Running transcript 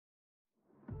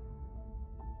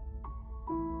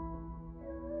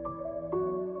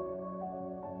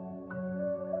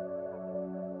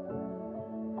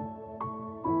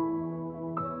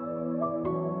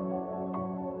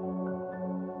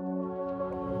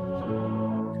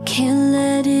Can't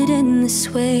let it end this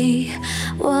way,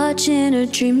 watching our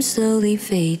dreams slowly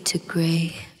fade to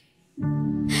grey.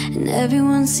 And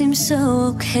everyone seems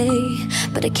so okay,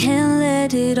 but I can't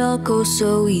let it all go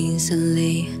so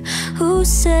easily. Who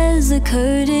says the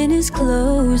curtain is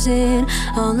closing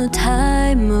on the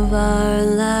time of our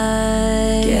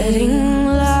lives? Getting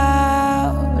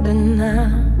louder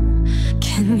now,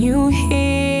 can you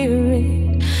hear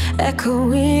it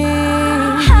echoing?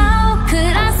 How